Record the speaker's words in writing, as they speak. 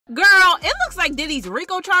Girl, it looks like Diddy's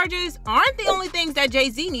RICO charges aren't the only things that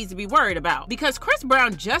Jay-Z needs to be worried about, because Chris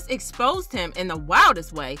Brown just exposed him in the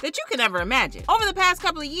wildest way that you could ever imagine. Over the past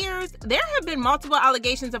couple of years, there have been multiple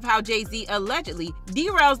allegations of how Jay-Z allegedly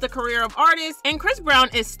derails the career of artists, and Chris Brown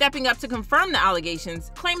is stepping up to confirm the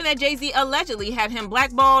allegations, claiming that Jay-Z allegedly had him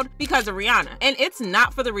blackballed because of Rihanna, and it's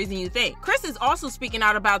not for the reason you think. Chris is also speaking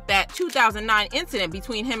out about that 2009 incident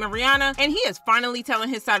between him and Rihanna, and he is finally telling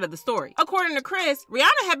his side of the story. According to Chris,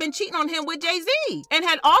 Rihanna had been cheating on him with Jay-Z and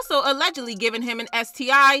had also allegedly given him an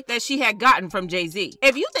STI that she had gotten from Jay-Z.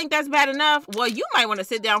 If you think that's bad enough, well, you might want to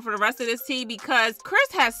sit down for the rest of this tea, because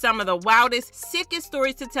Chris has some of the wildest, sickest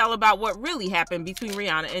stories to tell about what really happened between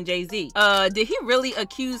Rihanna and Jay-Z. Did he really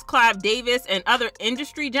accuse Clive Davis and other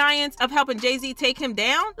industry giants of helping Jay-Z take him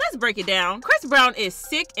down? Let's break it down. Chris Brown is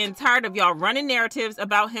sick and tired of y'all running narratives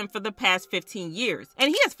about him for the past 15 years, and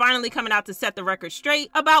he is finally coming out to set the record straight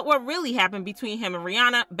about what really happened between him and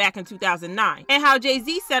Rihanna back in 2009, and how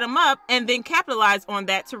Jay-Z set him up and then capitalized on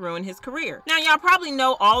that to ruin his career. Now, y'all probably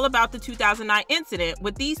know all about the 2009 incident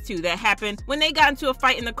with these two that happened when they got into a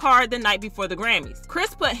fight in the car the night before the Grammys.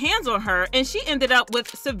 Chris put hands on her, and she ended up with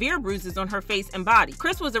severe bruises on her face and body.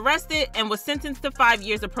 Chris was arrested and was sentenced to 5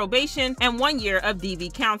 years of probation and 1 year of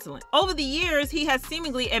DV counseling. Over the years, he has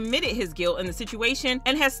seemingly admitted his guilt in the situation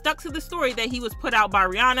and has stuck to the story that he was put out by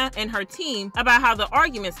Rihanna and her team about how the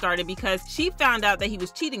argument started because she found out that he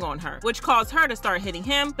was cheating on her, which caused her to start hitting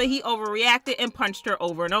him, but he overreacted and punched her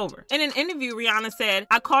over and over. In an interview, Rihanna said,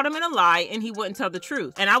 "I caught him in a lie and he wouldn't tell the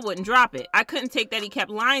truth, and I wouldn't drop it. I couldn't take that he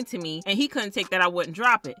kept lying to me, and he couldn't take that I wouldn't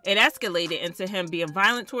drop it. It escalated into him being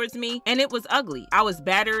violent towards me, and it was ugly. I was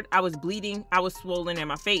battered, I was bleeding, I was swollen in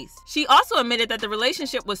my face." She also admitted that the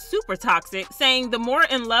relationship was super toxic, saying the more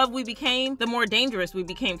in love we became, the more dangerous we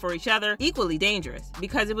became for each other, equally dangerous,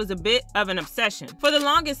 because it was a bit of an obsession. For the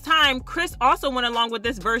longest time, Chris also went along with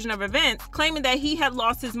this version of events, claiming that he had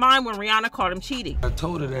lost his mind when Rihanna caught him cheating. I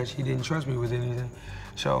told her that she didn't trust me with anything,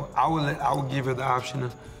 so I would give her the option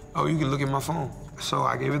of, oh, you can look at my phone. So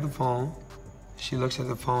I gave her the phone. She looks at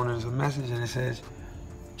the phone and there's a message and it says,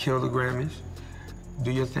 "Kill the Grammys,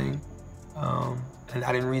 do your thing." And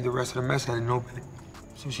I didn't read the rest of the message, I didn't open it.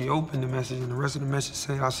 So she opened the message and the rest of the message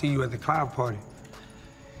said, "I'll see you at the Clive party."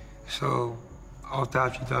 So all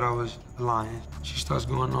thought she thought I was lying. She starts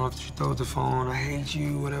going off, she throws the phone, "I hate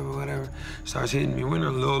you," whatever, whatever. Starts hitting me. We're in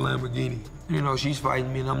a little Lamborghini. You know, she's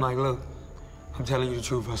fighting me and I'm like, "Look, I'm telling you the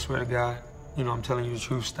truth, I swear to God. You know, I'm telling you the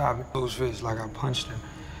truth, stop it." Closed fist, like I punched her,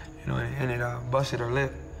 you know, and it busted her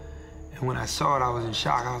lip. And when I saw it, I was in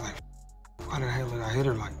shock. I was like, why the hell did I hit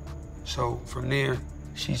her like? So from there,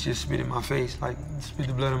 she just spit in my face, like spit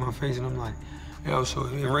the blood in my face, and I'm like, yo, so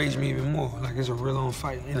it enraged me even more. Like it's a real on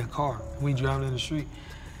fight in a car. We driving in the street.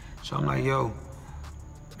 So I'm like, yo,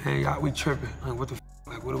 man, we tripping. Like, what the f?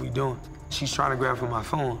 Like, what are we doing? She's trying to grab for my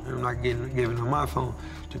phone, and I'm not giving her my phone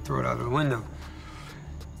to throw it out of the window.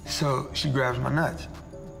 So she grabs my nuts.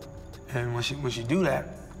 And when she do that,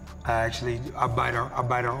 I bite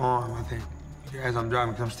her arm, I think, as I'm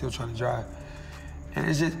driving, because I'm still trying to drive. And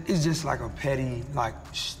it's just like a petty, like,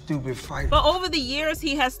 stupid fight. But over the years,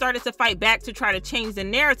 he has started to fight back to try to change the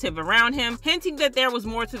narrative around him, hinting that there was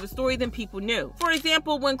more to the story than people knew. For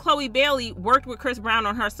example, when Chloe Bailey worked with Chris Brown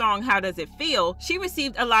on her song How Does It Feel, she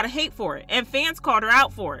received a lot of hate for it, and fans called her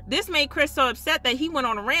out for it. This made Chris so upset that he went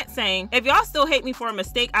on a rant saying, "If y'all still hate me for a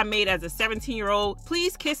mistake I made as a 17-year-old,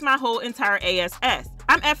 please kiss my whole entire ass.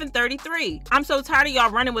 I'm effing 33. I'm so tired of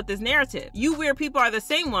y'all running with this narrative. You weird people are the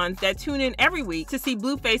same ones that tune in every week to see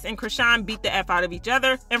Blueface and Krishan beat the F out of each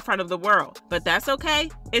other in front of the world. But that's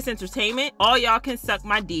okay. It's entertainment. All y'all can suck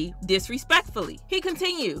my D disrespectfully." He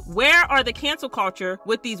continued, "Where are the cancel culture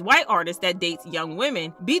with these white artists that dates young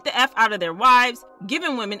women, beat the F out of their wives,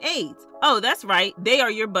 giving women AIDS? Oh, that's right. They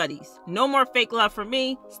are your buddies. No more fake love for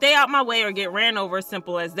me. Stay out my way or get ran over,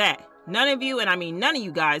 simple as that. None of you, and I mean none of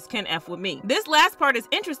you guys, can F with me." This last part is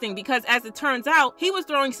interesting because, as it turns out, he was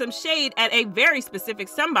throwing some shade at a very specific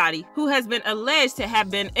somebody who has been alleged to have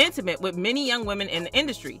been intimate with many young women in the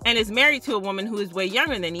industry and is married to a woman who is way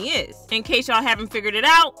younger than he is. In case y'all haven't figured it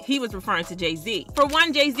out, he was referring to Jay-Z. For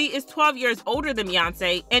one, Jay-Z is 12 years older than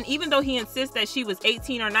Beyonce, and even though he insists that she was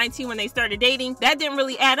 18 or 19 when they started dating, that didn't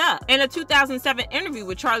really add up. In a 2007 interview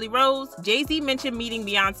with Charlie Rose, Jay-Z mentioned meeting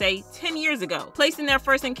Beyonce 10 years ago, placing their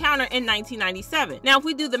first encounter in 1997. Now, if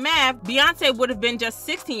we do the math, Beyonce would have been just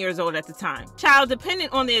 16 years old at the time. Child,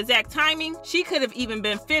 dependent on the exact timing, she could have even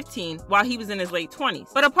been 15 while he was in his late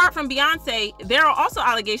 20s. But apart from Beyonce, there are also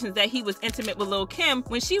allegations that he was intimate with Lil' Kim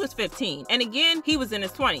when she was 15. And again, he was in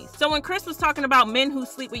his 20s. So when Chris was talking about men who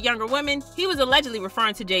sleep with younger women, he was allegedly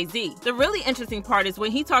referring to Jay-Z. The really interesting part is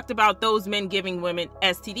when he talked about those men giving women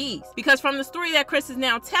STDs. Because from the story that Chris is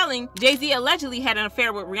now telling, Jay-Z allegedly had an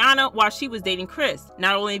affair with Rihanna while she was dating Chris.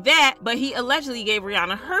 Not only that, but he allegedly gave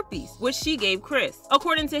Rihanna herpes, which she gave Chris.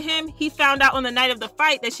 According to him, he found out on the night of the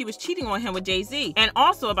fight that she was cheating on him with Jay-Z, and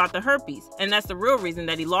also about the herpes. And that's the real reason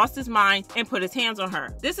that he lost his mind and put his hands on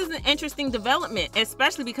her. This is an interesting development,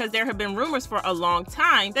 especially because there have been rumors for a long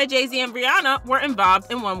time that Jay-Z and Rihanna were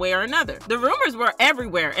involved in one way or another. The rumors were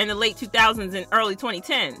everywhere in the late 2000s and early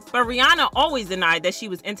 2010s, but Rihanna always denied that she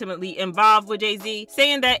was intimately involved with Jay-Z,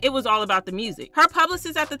 saying that it was all about the music. Her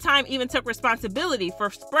publicist at the time even took responsibility for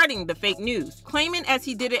spreading the fake news, claiming as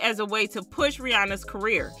he did it as a way to push Rihanna's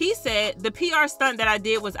career. He said, "The PR stunt that I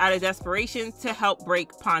did was out of desperation to help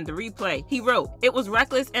break Pon de Replay." He wrote, "It was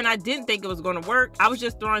reckless and I didn't think it was going to work. I was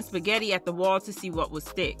just throwing spaghetti at the wall to see what would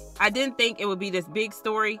stick. I didn't think it would be this big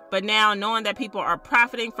story, but now knowing that people are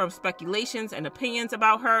profiting from speculations and opinions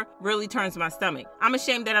about her really turns my stomach. I'm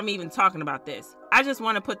ashamed that I'm even talking about this. I just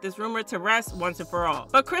want to put this rumor to rest once and for all."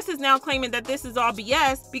 But Chris is now claiming that this is all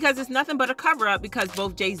BS because it's nothing but a cover-up because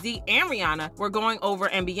both Jay-Z and Rihanna were going over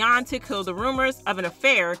and beyond to kill the rumors of an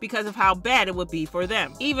affair because of how bad it would be for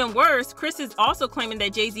them. Even worse, Chris is also claiming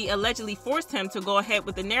that Jay-Z allegedly forced him to go ahead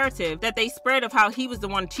with the narrative that they spread of how he was the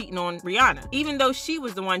one cheating on Rihanna, even though she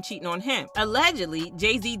was the one cheating on him. Allegedly,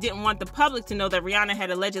 Jay-Z didn't want the public to know that Rihanna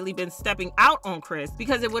had allegedly been stepping out on Chris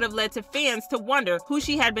because it would have led to fans to wonder who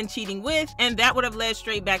she had been cheating with, and that would have led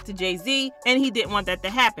straight back to Jay-Z, and he didn't want that to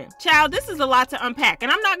happen. Child, this is a lot to unpack,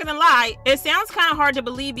 and I'm not gonna lie, it sounds kind of hard to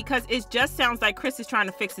believe because it just sounds like Chris is trying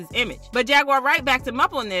to fix his image. But Jaguar Wright backed him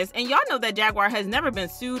up on this, and y'all know that Jaguar has never been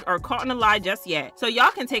sued or caught in a lie just yet, so y'all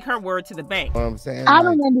can take her word to the bank. I'm saying, I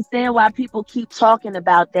don't understand why people keep talking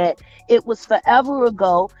about that. It was forever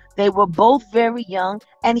ago. They were both very young,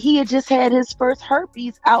 and he had just had his first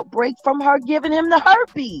herpes outbreak from her giving him the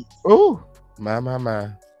herpes. ooh, my.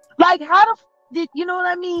 Like, how the did you know what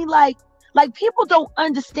I mean? Like people don't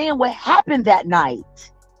understand what happened that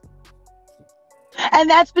night. And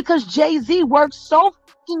that's because Jay-Z worked so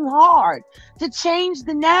fucking hard to change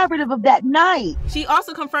the narrative of that night. She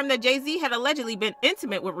also confirmed that Jay-Z had allegedly been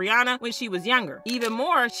intimate with Rihanna when she was younger. Even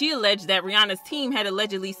more, she alleged that Rihanna's team had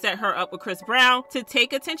allegedly set her up with Chris Brown to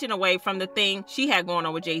take attention away from the thing she had going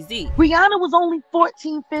on with Jay-Z. Rihanna was only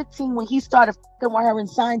 14, 15 when he started fucking with her and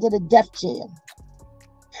signed to the Def Jam.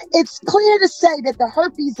 It's clear to say that the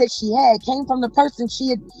herpes that she had came from the person she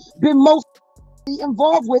had been most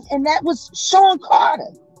involved with, and that was Sean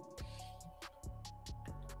Carter.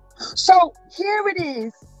 So here it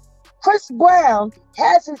is. Chris Brown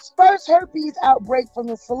has his first herpes outbreak from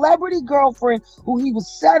a celebrity girlfriend who he was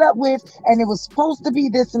set up with, and it was supposed to be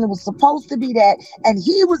this and it was supposed to be that, and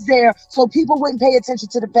he was there so people wouldn't pay attention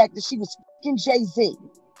to the fact that she was fucking Jay-Z.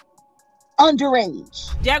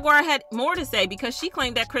 Underage. Jaguar had more to say because she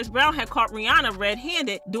claimed that Chris Brown had caught Rihanna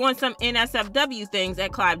red-handed doing some NSFW things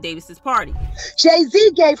at Clive Davis's party.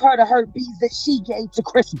 Jay-Z gave her the herpes that she gave to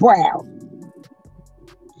Chris Brown.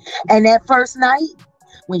 And that first night,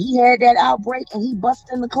 when he had that outbreak and he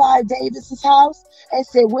busted into Clive Davis's house and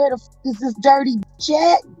said, "Where the f is this dirty bitch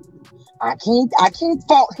at?" I can't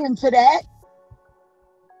fault him for that.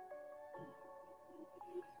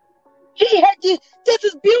 He had this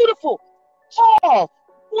is beautiful. Oh,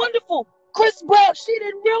 wonderful. Chris Brown, she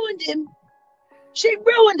done ruined him. She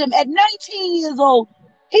ruined him at 19 years old.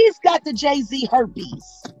 He's got the Jay-Z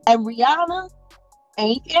herpes. And Rihanna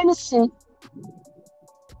ain't innocent.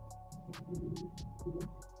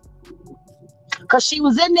 Because she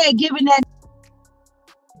was in there giving that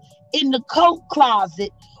in the coat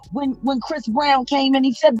closet when Chris Brown came in.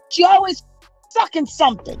 He said, "She always sucking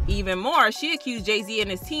something." Even more, she accused Jay-Z and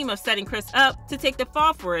his team of setting Chris up to take the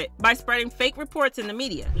fall for it by spreading fake reports in the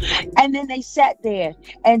media. And then they sat there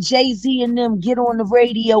and Jay-Z and them get on the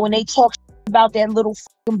radio and they talk about that little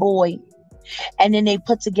fucking boy. And then they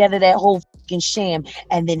put together that whole fucking sham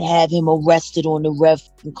and then have him arrested on the red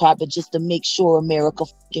fucking carpet just to make sure America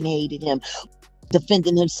fucking hated him.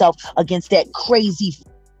 Defending himself against that crazy.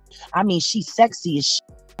 I mean, she's sexy as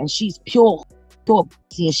shit and she's pure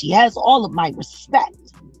and she has all of my respect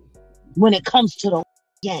when it comes to the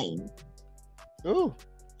game. Ooh.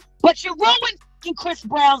 But you ruined Chris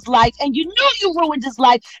Brown's life, and you knew you ruined his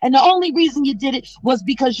life, and the only reason you did it was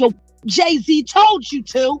because your Jay-Z told you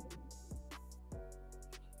to.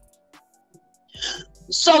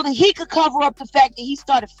 so that he could cover up the fact that he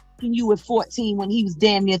started fucking you at 14 when he was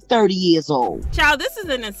damn near 30 years old. Child, this is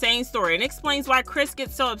an insane story and explains why Chris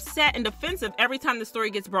gets so upset and defensive every time the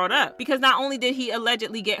story gets brought up. Because not only did he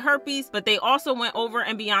allegedly get herpes, but they also went over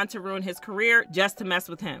and beyond to ruin his career just to mess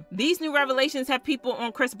with him. These new revelations have people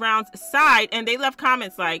on Chris Brown's side, and they left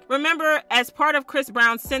comments like, remember, as part of Chris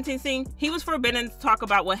Brown's sentencing, he was forbidden to talk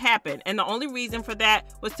about what happened, and the only reason for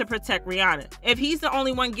that was to protect Rihanna. If he's the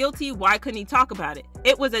only one guilty, why couldn't he talk about it?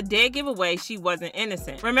 It was a dead giveaway she wasn't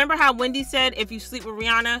innocent. Remember how Wendy said if you sleep with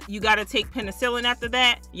Rihanna, you gotta take penicillin after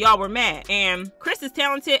that? Y'all were mad. And Chris is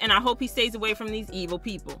talented, and I hope he stays away from these evil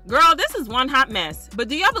people. Girl, this is one hot mess. But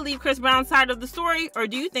do y'all believe Chris Brown's side of the story, or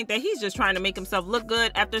do you think that he's just trying to make himself look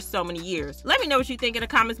good after so many years? Let me know what you think in the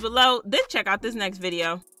comments below, then check out this next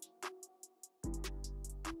video.